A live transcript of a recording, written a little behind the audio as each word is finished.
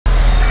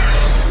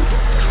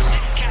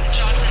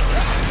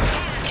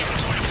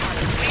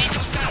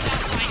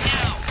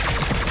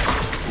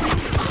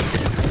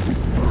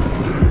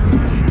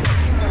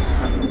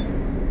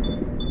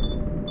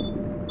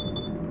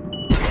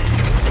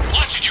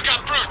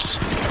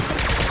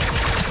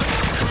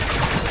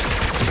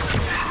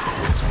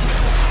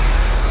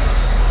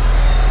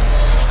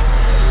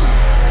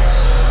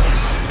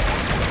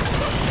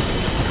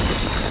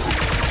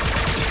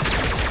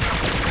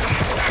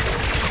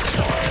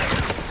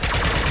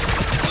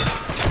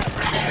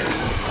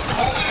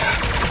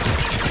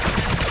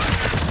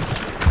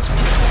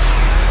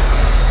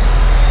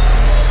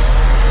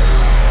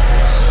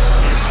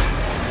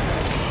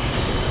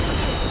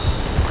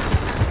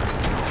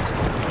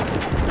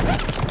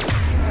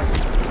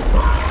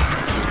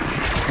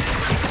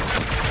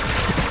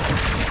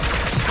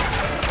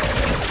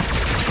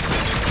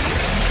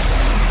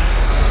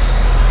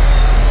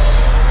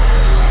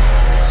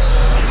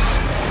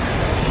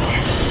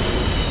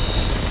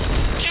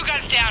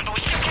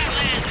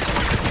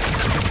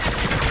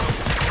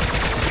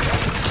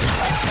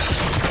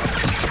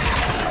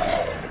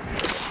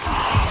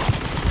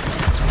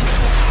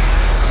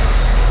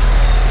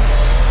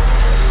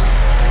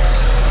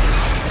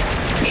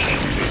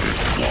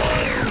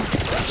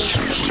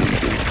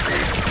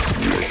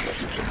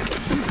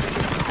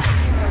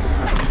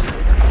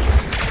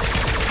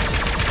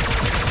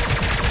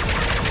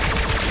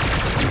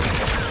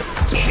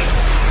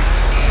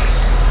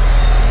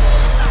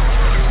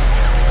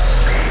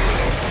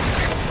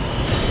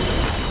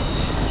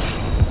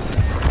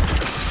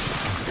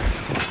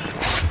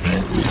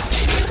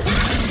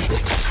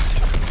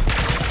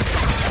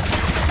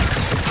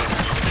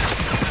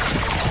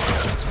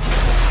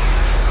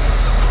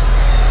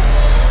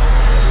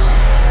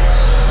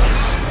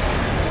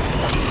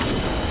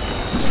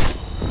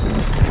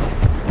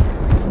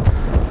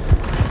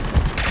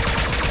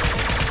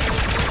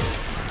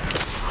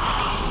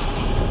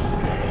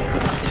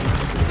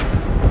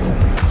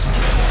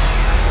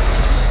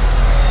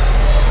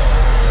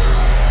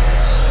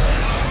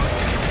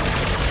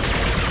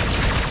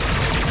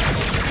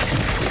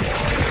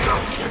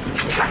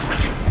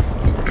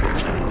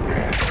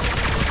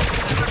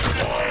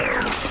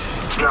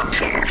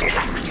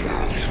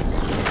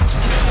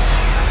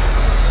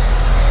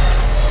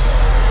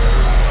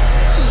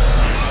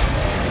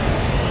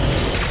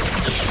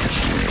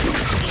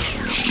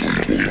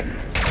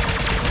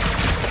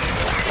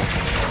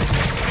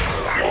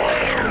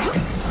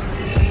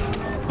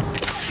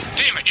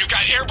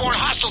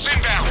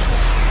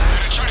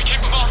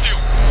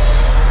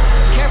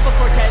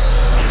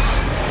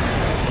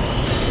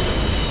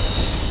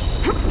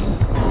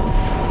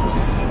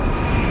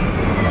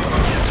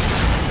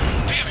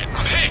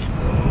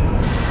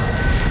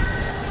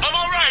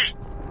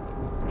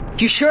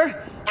You sure?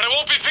 But I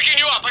won't be picking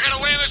you up. I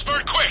gotta land this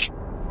bird quick.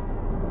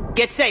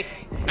 Get safe.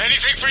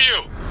 Anything for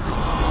you.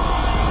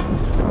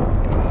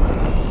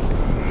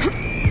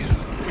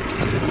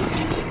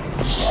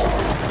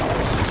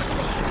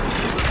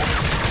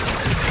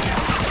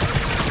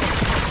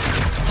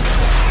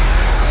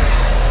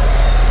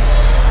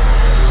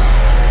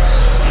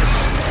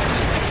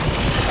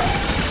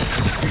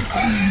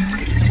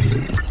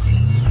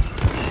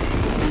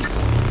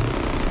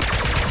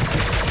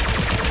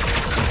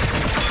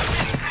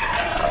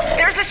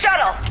 There's a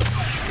shuttle.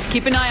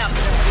 Keep an eye out for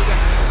the heavy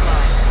weapons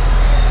supplies.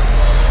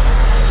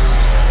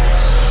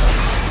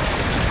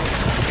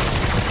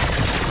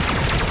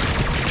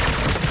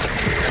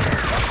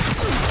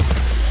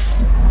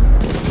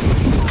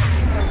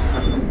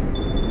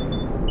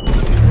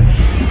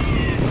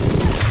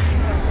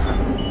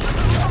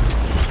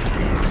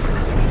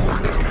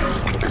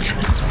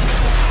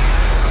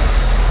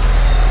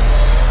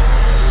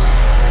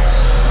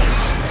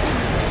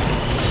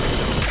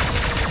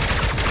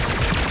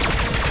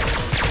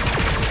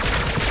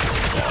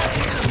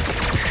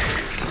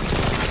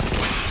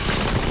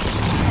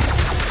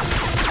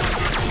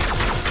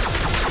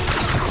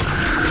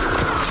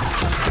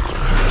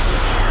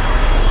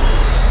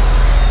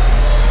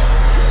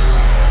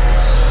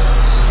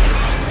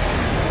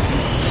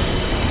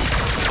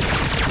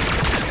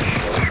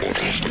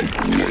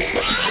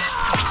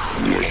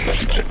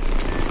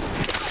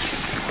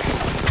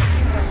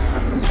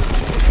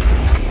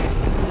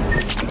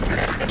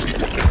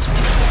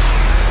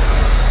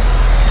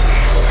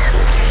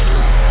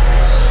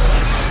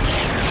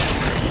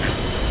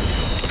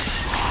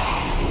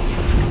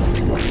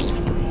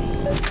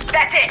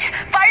 That's it!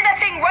 Fire that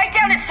thing right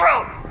down its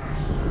throat!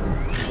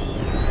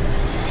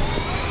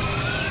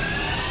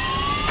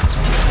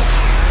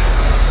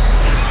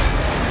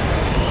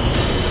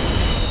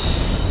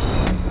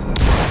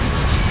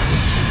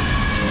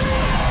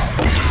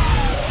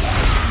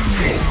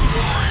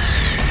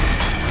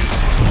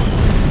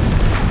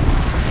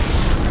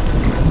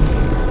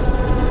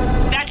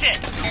 That's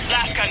it.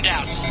 Last gun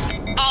down.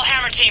 All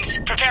hammer teams,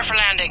 prepare for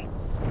landing.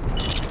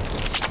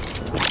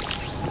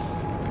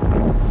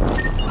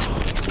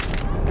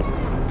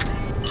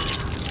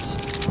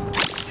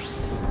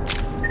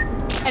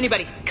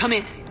 Anybody, come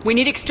in. We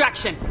need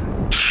extraction.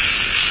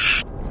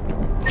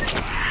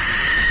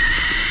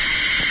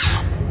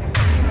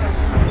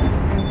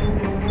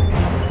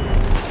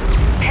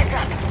 Heads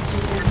up!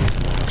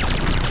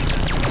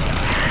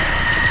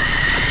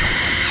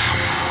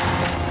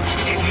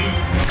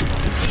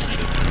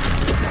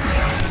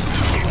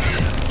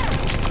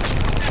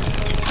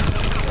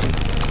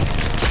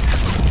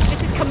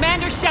 This is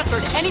Commander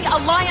Shepard. Any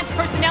Alliance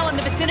personnel in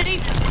the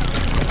vicinity?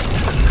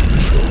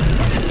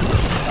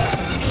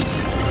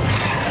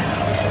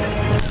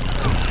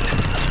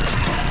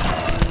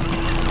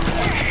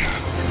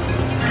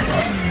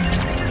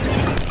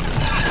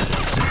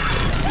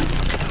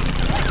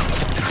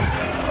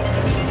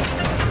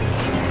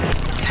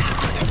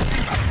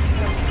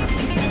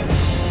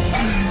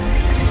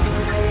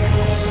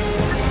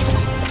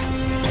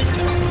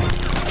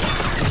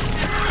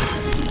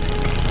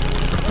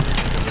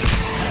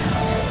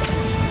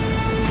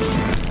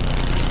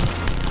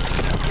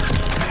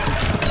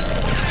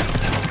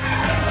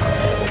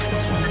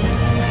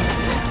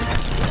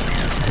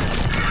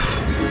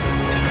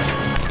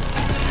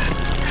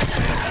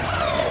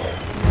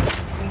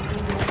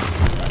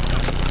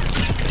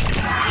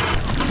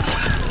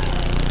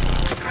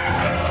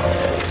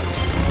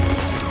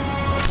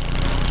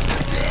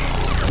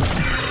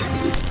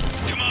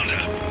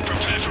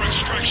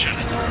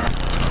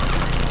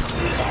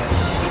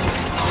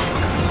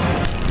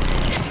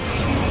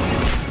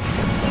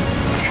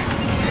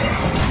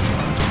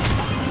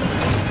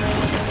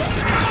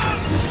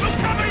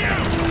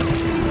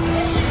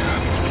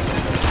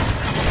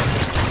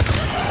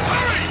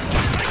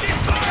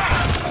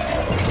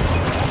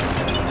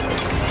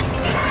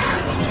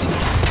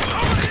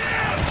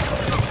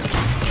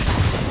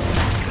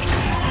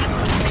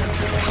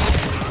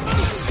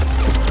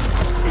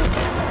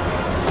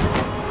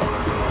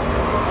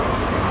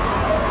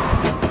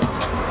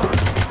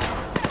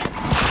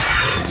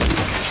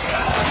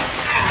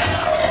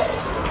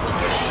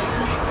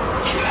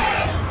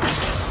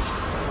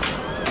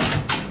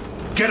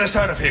 Get us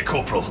out of here,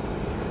 Corporal.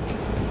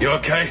 You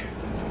okay?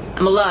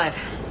 I'm alive.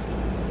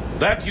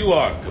 That you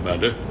are,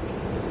 Commander.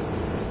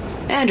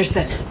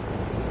 Anderson,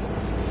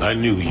 I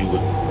knew you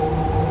would.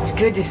 it's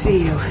good to see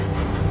you.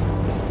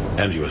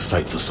 And you're a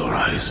sight for sore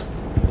eyes.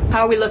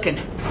 How are we looking?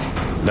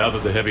 Now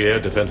that the heavy air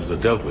defenses are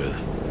dealt with,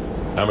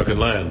 Hammer can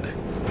land.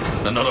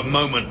 And not a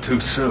moment too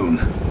soon.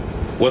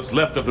 What's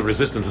left of the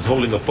Resistance is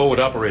holding a forward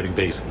operating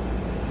base.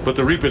 But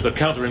the Reapers are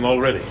countering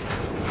already.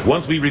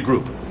 Once we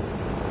regroup,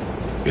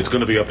 it's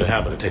gonna be up to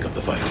Hammer to take up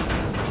the fight.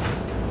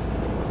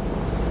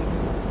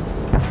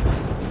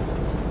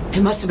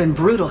 It must have been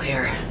brutal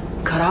here.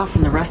 Cut off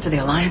from the rest of the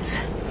Alliance.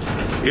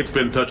 It's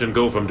been touch and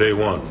go from day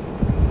one.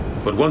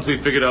 But once we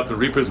figured out the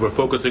Reapers were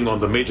focusing on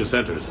the major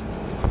centers,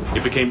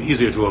 it became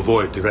easier to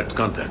avoid direct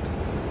contact.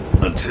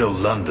 Until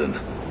London.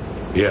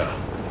 Yeah.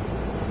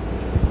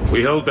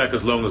 We held back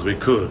as long as we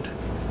could,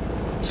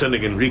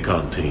 sending in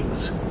recon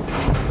teams.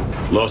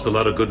 Lost a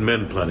lot of good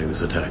men planning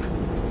this attack.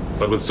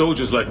 But with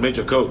soldiers like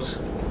Major Coates,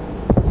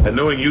 and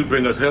knowing you'd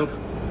bring us help,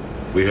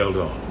 we held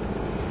on.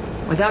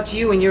 Without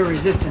you and your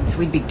resistance,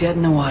 we'd be dead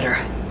in the water.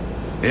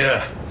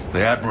 Yeah,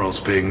 the Admiral's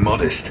being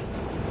modest.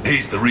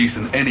 He's the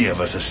reason any of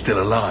us are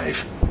still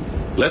alive.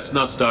 Let's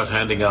not start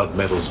handing out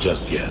medals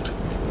just yet.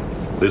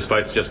 This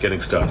fight's just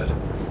getting started.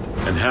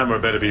 And Hammer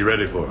better be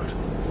ready for it.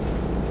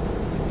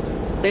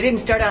 They didn't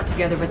start out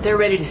together, but they're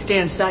ready to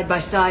stand side by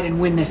side and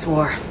win this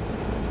war.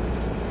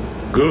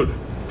 Good.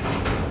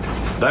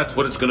 That's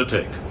what it's gonna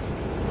take.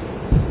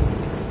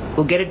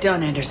 We'll get it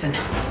done, Anderson.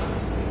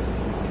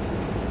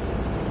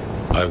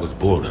 I was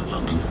born in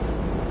London.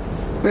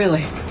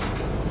 Really?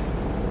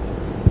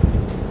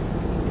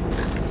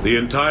 The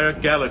entire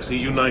galaxy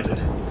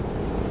united.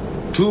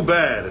 Too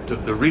bad it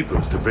took the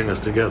Reapers to bring us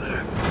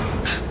together.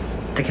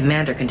 The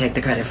commander can take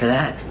the credit for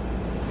that.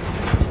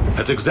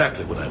 That's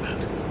exactly what I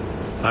meant.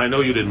 I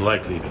know you didn't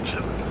like leaving,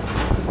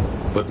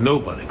 Shepard. But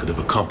nobody could have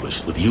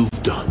accomplished what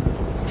you've done.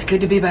 It's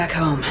good to be back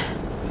home.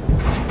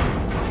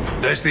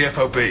 There's the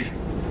FOB.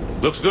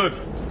 Looks good.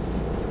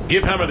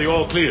 Give Hammer the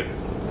all clear.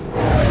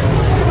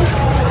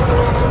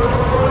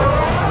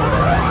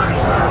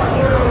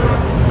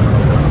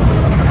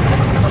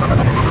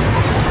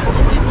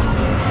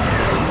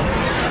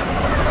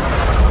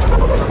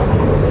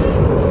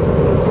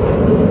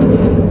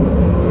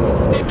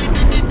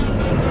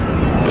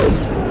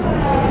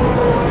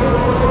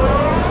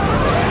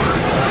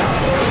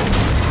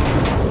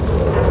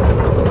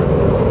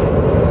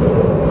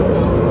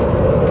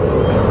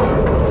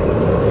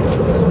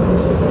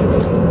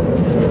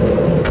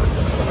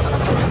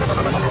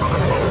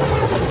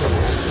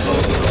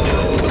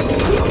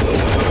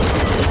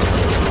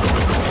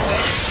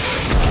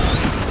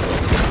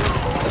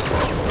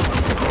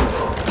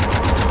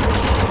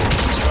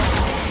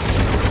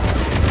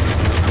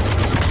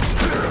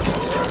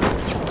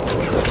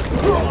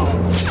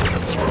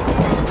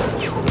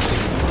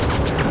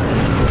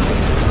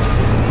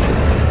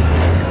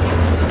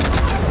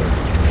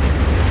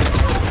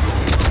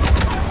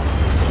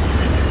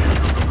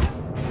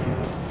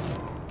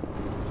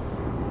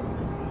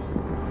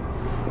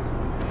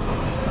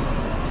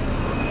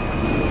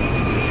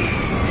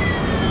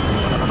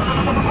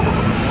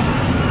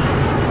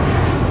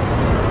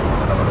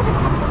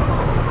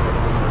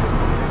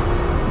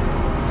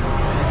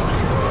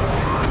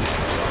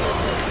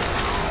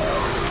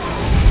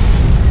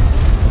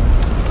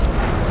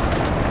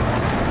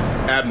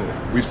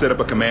 We've set up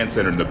a command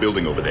center in the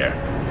building over there.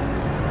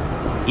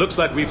 Looks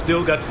like we've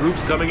still got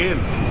groups coming in.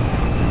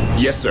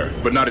 Yes, sir,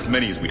 but not as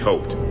many as we'd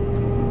hoped.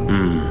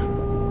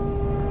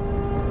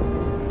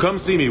 Come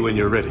see me when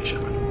you're ready,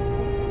 Shepard.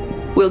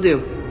 Will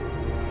do.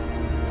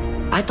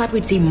 I thought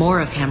we'd see more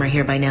of Hammer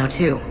here by now,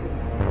 too.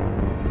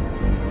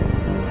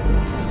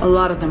 A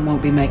lot of them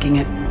won't be making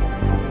it.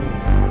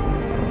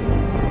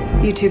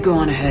 You two go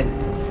on ahead.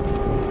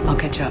 I'll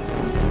catch up.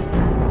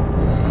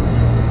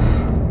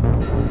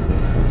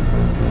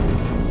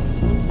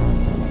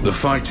 The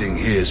fighting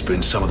here's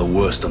been some of the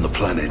worst on the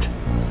planet.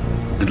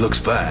 It looks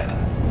bad,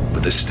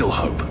 but there's still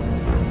hope.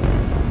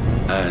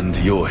 And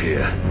you're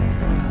here.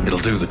 It'll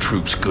do the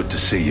troops good to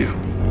see you.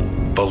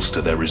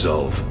 Bolster their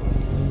resolve.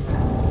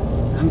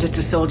 I'm just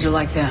a soldier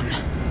like them.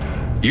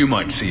 You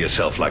might see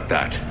yourself like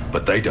that,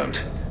 but they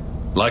don't.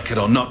 Like it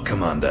or not,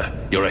 Commander,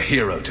 you're a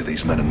hero to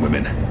these men and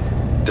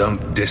women.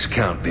 Don't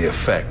discount the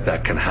effect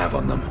that can have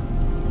on them.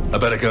 I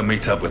better go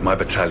meet up with my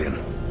battalion.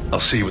 I'll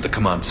see you at the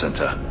command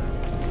center.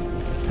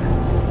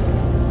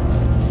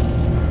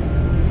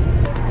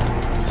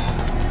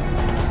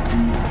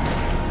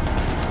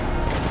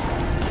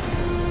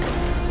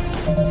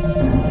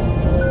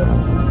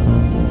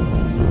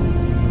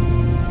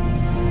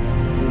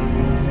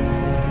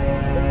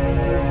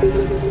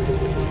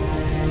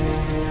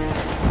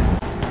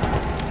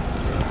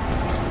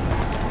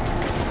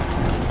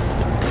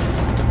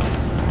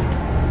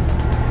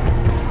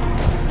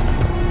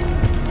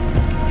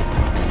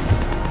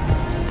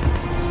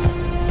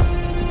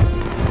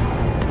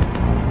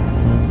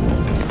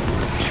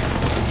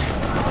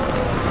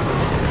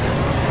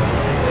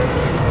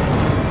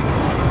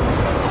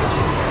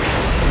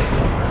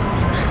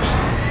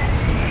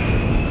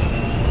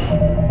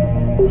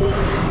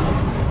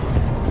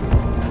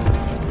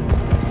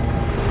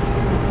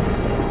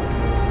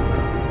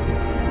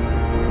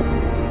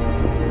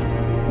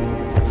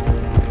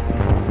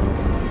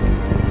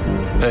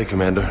 Hey,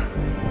 Commander.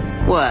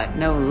 What,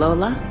 no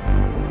Lola?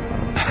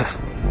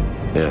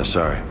 Yeah,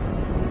 sorry.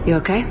 You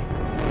okay?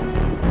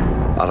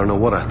 I don't know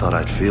what I thought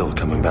I'd feel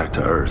coming back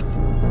to Earth.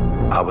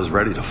 I was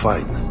ready to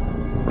fight.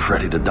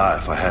 Ready to die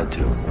if I had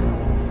to.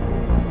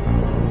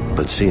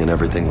 But seeing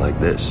everything like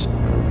this...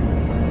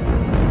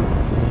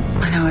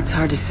 I know it's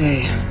hard to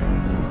say.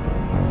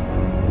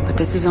 But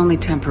this is only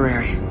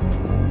temporary.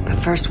 But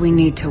first we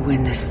need to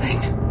win this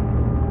thing.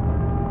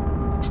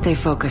 Stay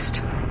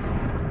focused.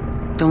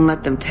 Don't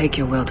let them take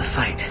your will to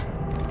fight.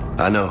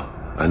 I know.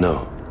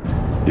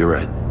 You're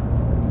right.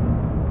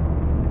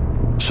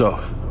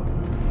 So,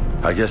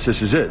 I guess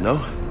this is it, no?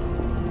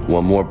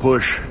 One more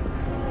push.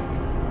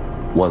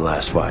 One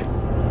last fight.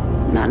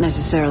 Not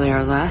necessarily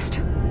our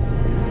last.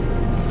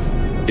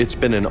 It's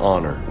been an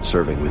honor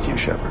serving with you,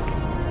 Shepard.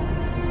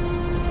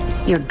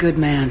 You're a good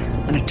man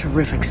and a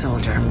terrific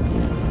soldier.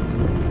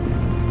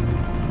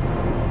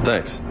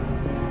 Thanks.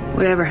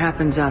 Whatever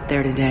happens out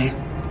there today,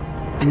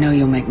 I know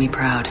you'll make me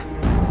proud.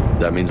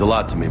 That means a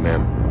lot to me,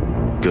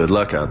 ma'am. Good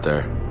luck out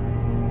there,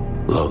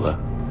 Lola.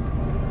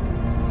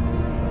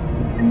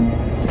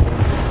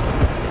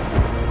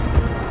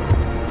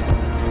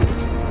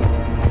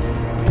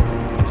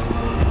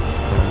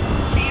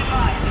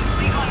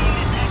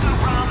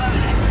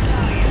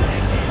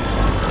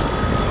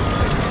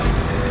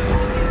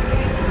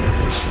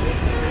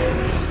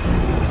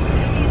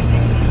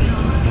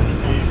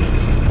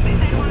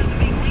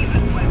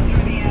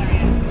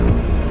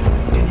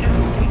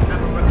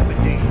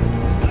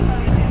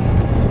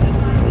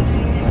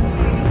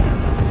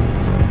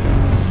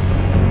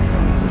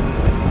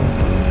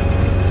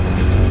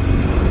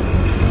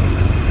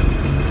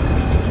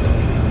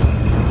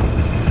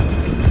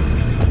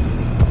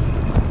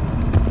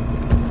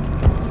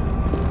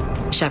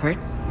 Shepard?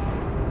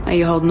 How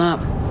you holding up?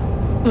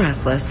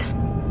 Restless.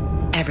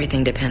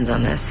 Everything depends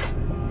on this.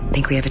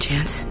 Think we have a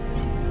chance?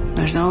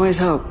 There's always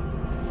hope.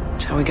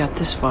 That's how we got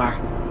this far.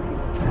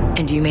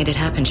 And you made it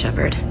happen,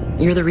 Shepard.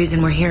 You're the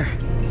reason we're here.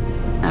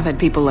 I've had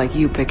people like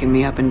you picking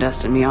me up and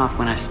dusting me off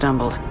when I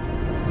stumbled.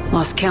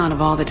 Lost count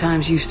of all the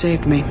times you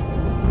saved me.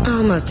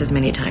 Almost as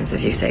many times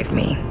as you saved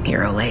me,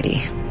 hero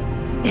lady.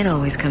 It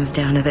always comes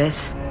down to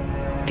this.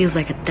 Feels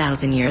like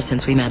 1,000 years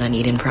since we met on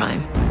Eden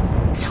Prime.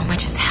 So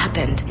much has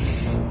happened.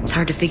 It's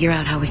hard to figure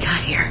out how we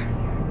got here.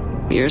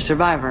 You're a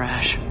survivor,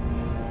 Ash.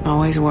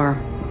 Always were.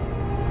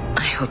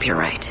 I hope you're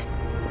right.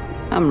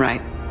 I'm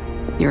right.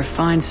 You're a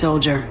fine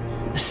soldier.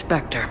 A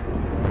Spectre.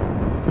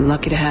 I'm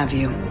lucky to have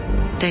you.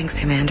 Thanks,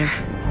 Commander.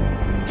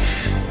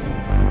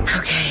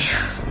 Okay.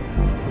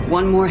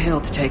 One more hill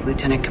to take,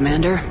 Lieutenant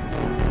Commander.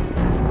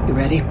 You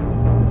ready?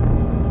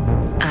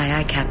 Aye,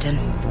 aye, Captain.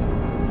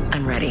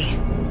 I'm ready.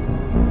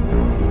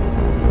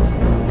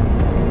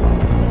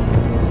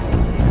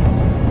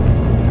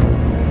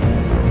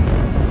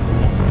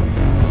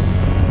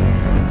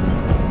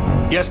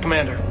 Yes,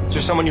 Commander. Is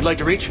there someone you'd like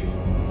to reach?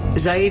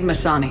 Zaid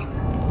Masani.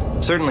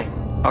 Certainly.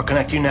 I'll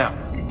connect you now.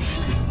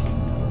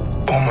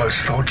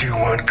 Almost thought you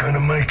weren't gonna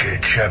make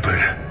it, Shepard.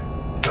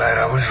 Glad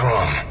I was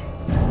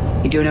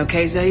wrong. You doing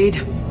okay, Zaid?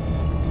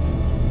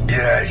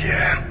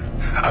 Yeah.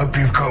 Hope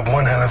you've got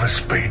one hell of a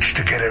speech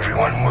to get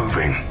everyone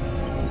moving.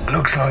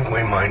 Looks like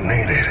we might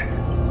need it.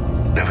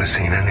 Never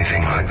seen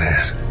anything like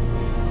this.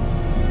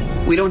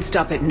 We don't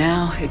stop it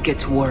now, it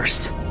gets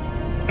worse.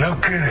 No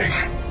kidding.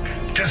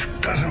 Just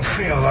doesn't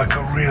feel like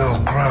a real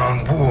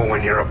ground war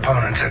when your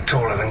opponents are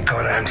taller than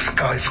goddamn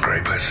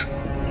skyscrapers.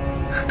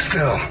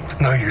 Still,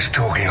 no use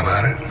talking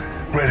about it.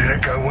 Ready to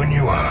go when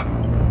you are.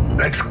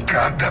 Let's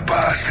gut the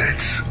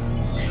bastards.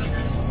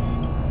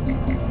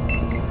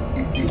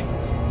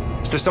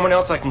 Is there someone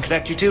else I can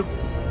connect you to?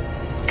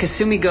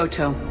 Kasumi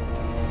Goto.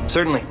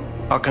 Certainly.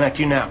 I'll connect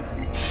you now.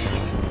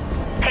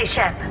 Hey,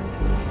 Shep.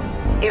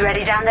 You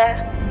ready down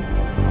there?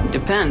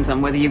 Depends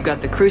on whether you've got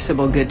the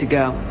Crucible good to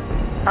go.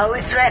 Oh,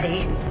 it's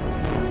ready.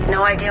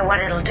 No idea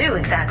what it'll do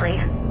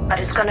exactly, but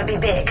it's gonna be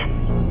big.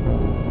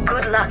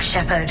 Good luck,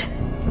 Shepard.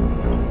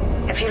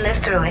 If you live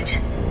through it,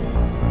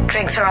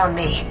 drinks are on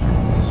me.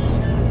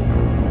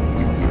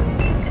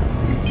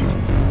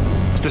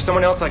 Is there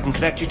someone else I can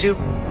connect you to?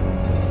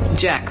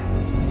 Jack.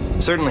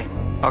 Certainly.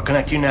 I'll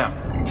connect you now.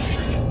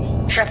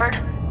 Shepard?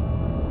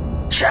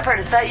 Shepard,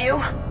 is that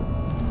you?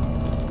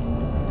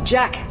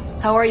 Jack,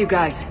 how are you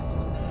guys?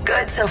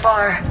 Good so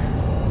far.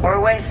 We're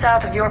a ways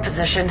south of your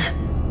position.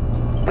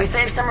 We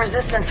saved some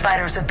resistance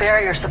fighters with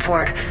barrier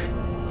support.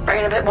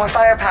 Bringing a bit more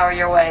firepower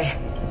your way.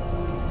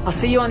 I'll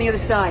see you on the other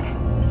side.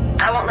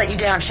 I won't let you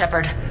down,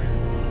 Shepard.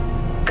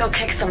 Go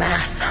kick some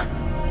ass.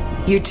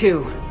 You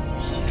too.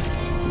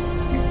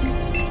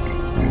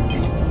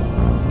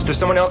 Is there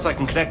someone else I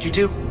can connect you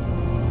to?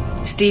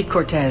 Steve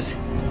Cortez.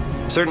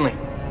 Certainly.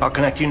 I'll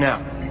connect you now.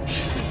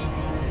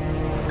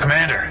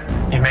 Commander,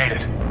 you made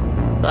it.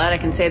 Glad I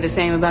can say the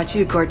same about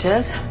you,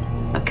 Cortez.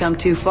 I've come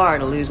too far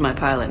to lose my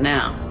pilot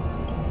now.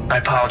 I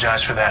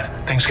apologize for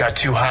that. Things got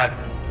too hot.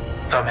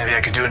 Thought maybe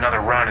I could do another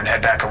run and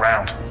head back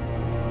around.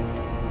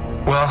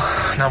 Well,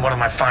 not one of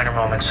my finer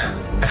moments.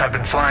 If I'd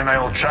been flying my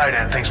old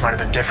Trident, things might have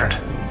been different.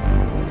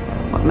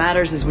 What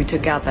matters is we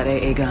took out that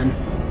AA gun.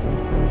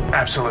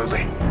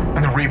 Absolutely.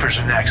 And the Reapers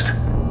are next.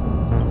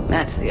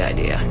 That's the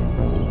idea.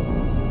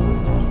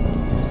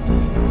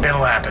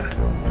 It'll happen.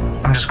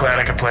 I'm just glad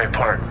I could play a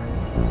part.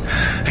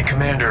 And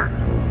Commander,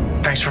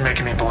 thanks for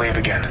making me believe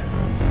again.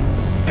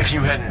 If you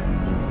hadn't,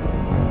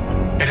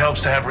 it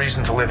helps to have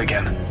reason to live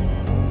again.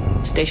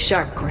 Stay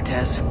sharp,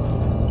 Cortez.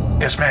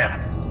 Yes, ma'am.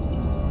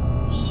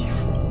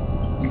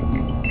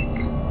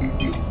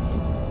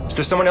 Is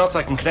there someone else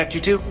I can connect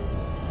you to?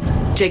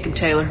 Jacob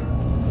Taylor.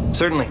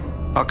 Certainly.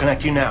 I'll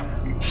connect you now.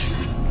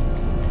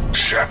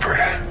 Shepard,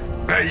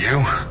 that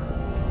you?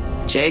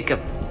 Jacob.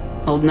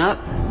 Holding up?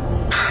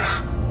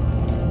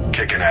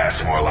 Kicking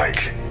ass, more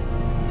like.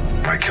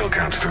 My kill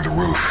count's through the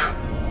roof.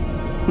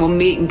 We'll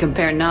meet and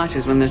compare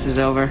notches when this is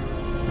over.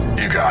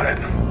 You got it.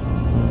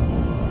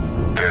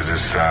 There's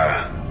this,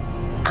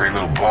 great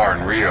little bar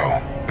in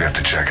Rio we have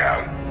to check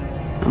out.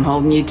 I'm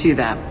holding you to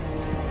that.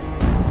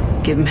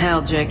 Give him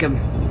hell, Jacob.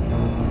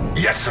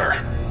 Yes, sir.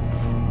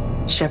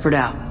 Shepard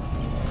out.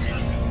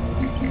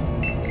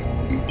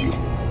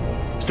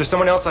 Is there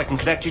someone else I can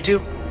connect you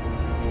to?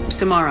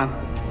 Samara.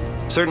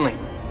 Certainly.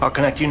 I'll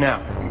connect you now.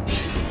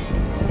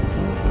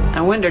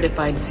 I wondered if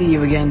I'd see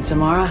you again,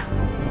 Samara.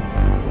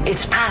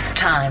 It's past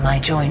time I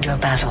joined your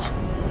battle.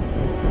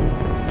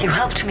 You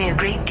helped me a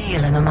great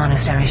deal in the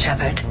monastery,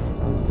 Shepard.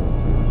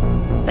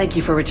 Thank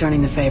you for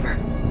returning the favor.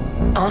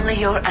 Only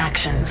your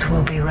actions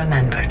will be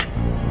remembered.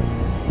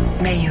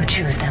 May you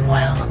choose them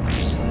well.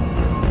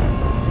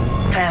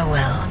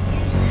 Farewell.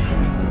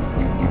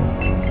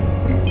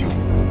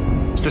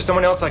 Is there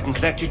someone else I can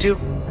connect you to?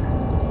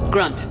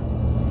 Grunt.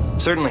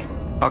 Certainly.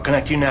 I'll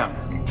connect you now.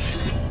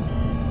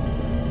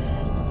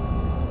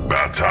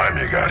 About time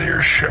you got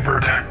here,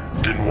 Shepard.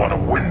 Didn't want to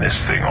win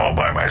this thing all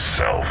by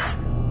myself.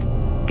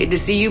 Good to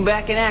see you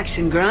back in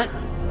action, Grunt.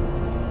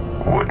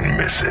 Wouldn't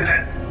miss it.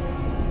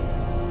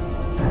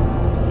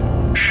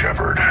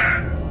 Shepard.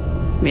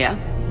 Yeah?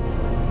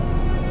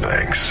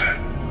 Thanks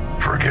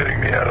for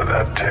getting me out of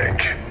that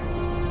tank.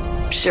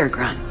 Sure,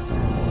 Grunt.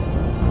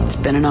 It's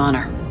been an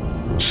honor.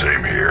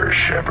 Same here,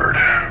 Shepard.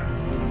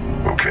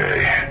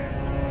 Okay.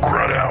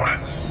 Grunt out.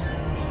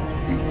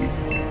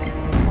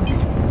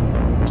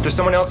 Is there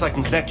someone else I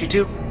can connect you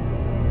to?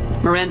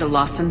 Miranda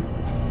Lawson.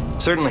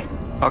 Certainly.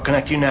 I'll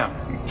connect you now.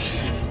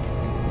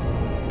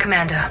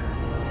 Commander,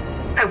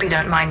 hope you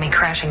don't mind me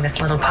crashing this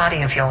little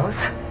party of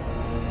yours.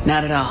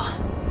 Not at all.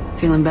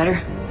 Feeling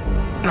better?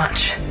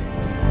 Much.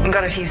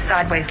 Got a few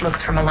sideways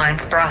looks from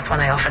Alliance brass when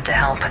I offered to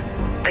help.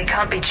 They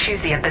can't be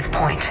choosy at this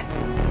point.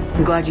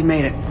 I'm glad you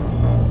made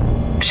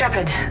it.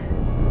 Shepard,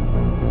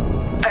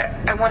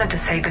 I wanted to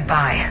say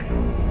goodbye.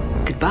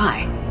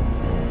 Goodbye?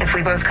 If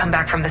we both come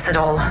back from this at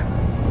all,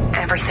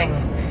 everything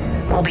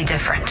will be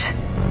different.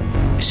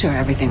 Sure,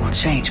 everything will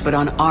change, but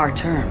on our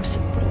terms.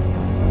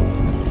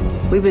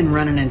 We've been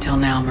running until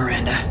now,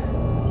 Miranda.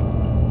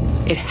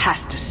 It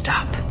has to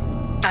stop.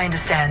 I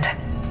understand.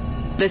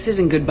 This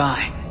isn't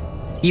goodbye.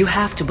 You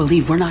have to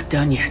believe we're not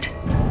done yet.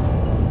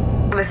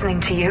 Listening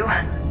to you,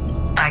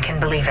 I can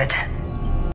believe it.